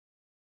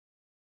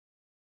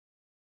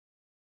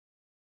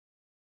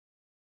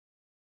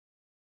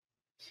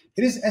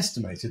It is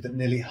estimated that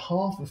nearly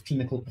half of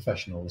clinical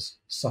professionals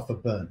suffer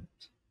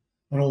burnout.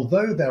 And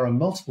although there are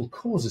multiple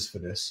causes for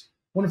this,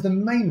 one of the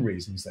main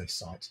reasons they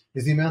cite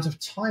is the amount of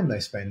time they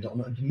spend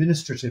on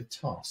administrative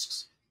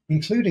tasks,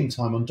 including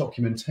time on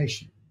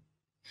documentation.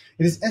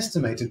 It is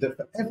estimated that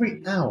for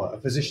every hour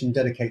a physician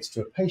dedicates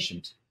to a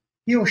patient,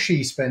 he or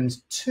she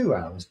spends 2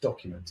 hours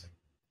documenting.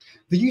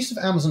 The use of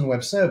Amazon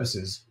Web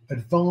Services,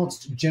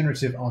 advanced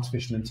generative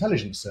artificial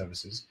intelligence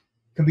services,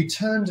 can be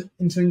turned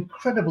into an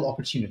incredible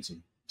opportunity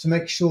to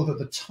make sure that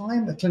the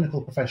time a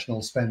clinical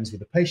professional spends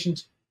with a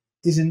patient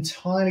is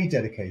entirely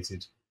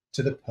dedicated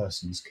to the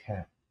person's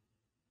care.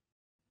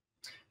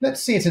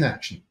 Let's see it in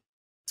action.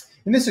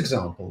 In this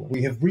example,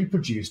 we have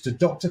reproduced a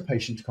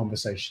doctor-patient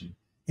conversation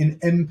in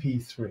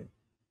MP3,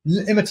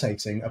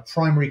 imitating a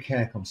primary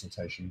care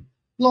consultation,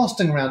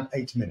 lasting around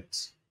 8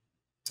 minutes.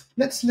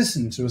 Let's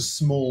listen to a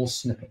small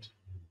snippet.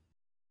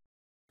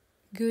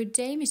 Good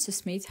day, Mr.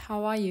 Smith.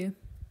 How are you?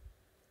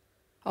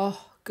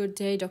 Oh, good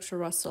day, Dr.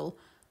 Russell.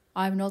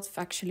 I'm not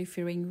actually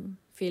feeling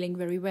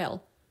very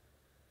well.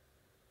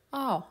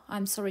 Oh,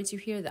 I'm sorry to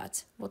hear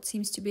that. What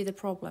seems to be the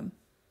problem?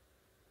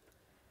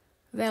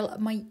 Well,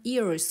 my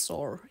ear is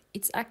sore.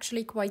 It's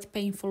actually quite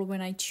painful when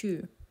I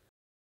chew.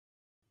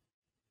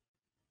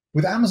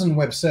 With Amazon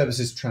Web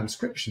Services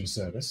transcription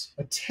service,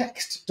 a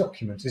text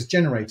document is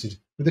generated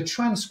with a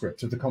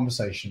transcript of the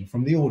conversation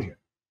from the audio.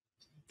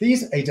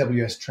 These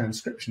AWS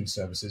transcription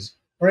services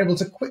are able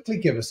to quickly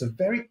give us a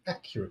very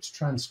accurate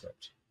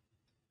transcript.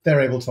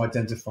 They're able to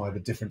identify the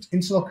different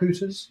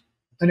interlocutors,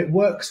 and it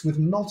works with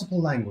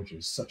multiple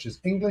languages such as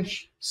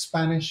English,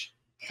 Spanish,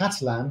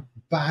 Catalan,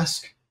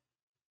 Basque.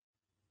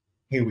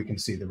 Here we can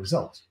see the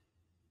result.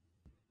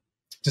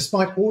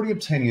 Despite already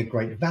obtaining a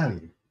great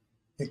value,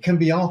 it can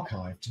be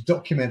archived to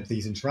document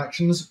these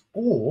interactions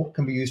or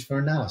can be used for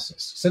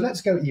analysis. So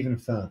let's go even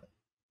further.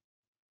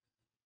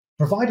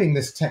 Providing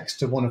this text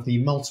to one of the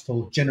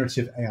multiple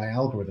generative AI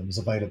algorithms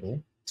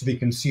available to be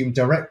consumed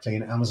directly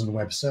in Amazon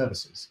Web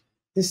Services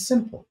is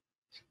simple.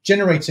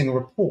 Generating a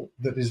report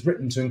that is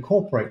written to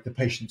incorporate the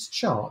patient's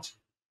chart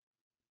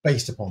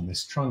based upon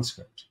this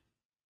transcript.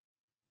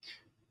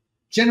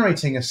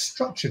 Generating a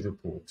structured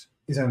report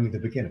is only the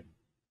beginning.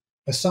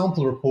 A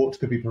sample report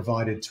could be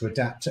provided to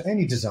adapt to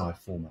any desired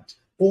format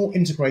or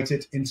integrate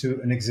it into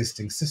an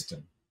existing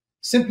system,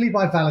 simply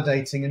by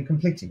validating and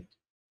completing it.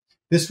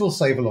 This will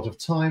save a lot of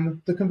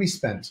time that can be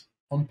spent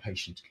on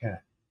patient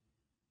care.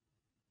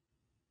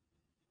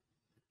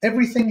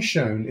 Everything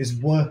shown is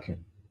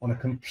working on a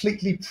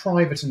completely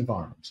private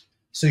environment,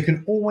 so you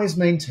can always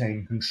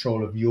maintain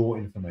control of your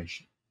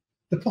information.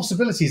 The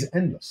possibilities are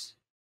endless.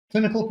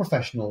 Clinical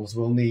professionals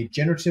will need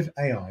generative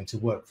AI to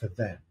work for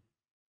them,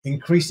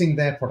 increasing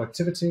their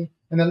productivity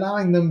and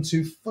allowing them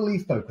to fully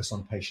focus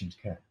on patient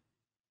care.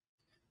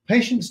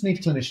 Patients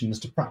need clinicians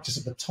to practice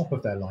at the top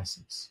of their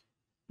license.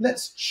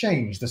 Let's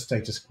change the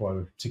status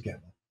quo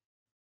together.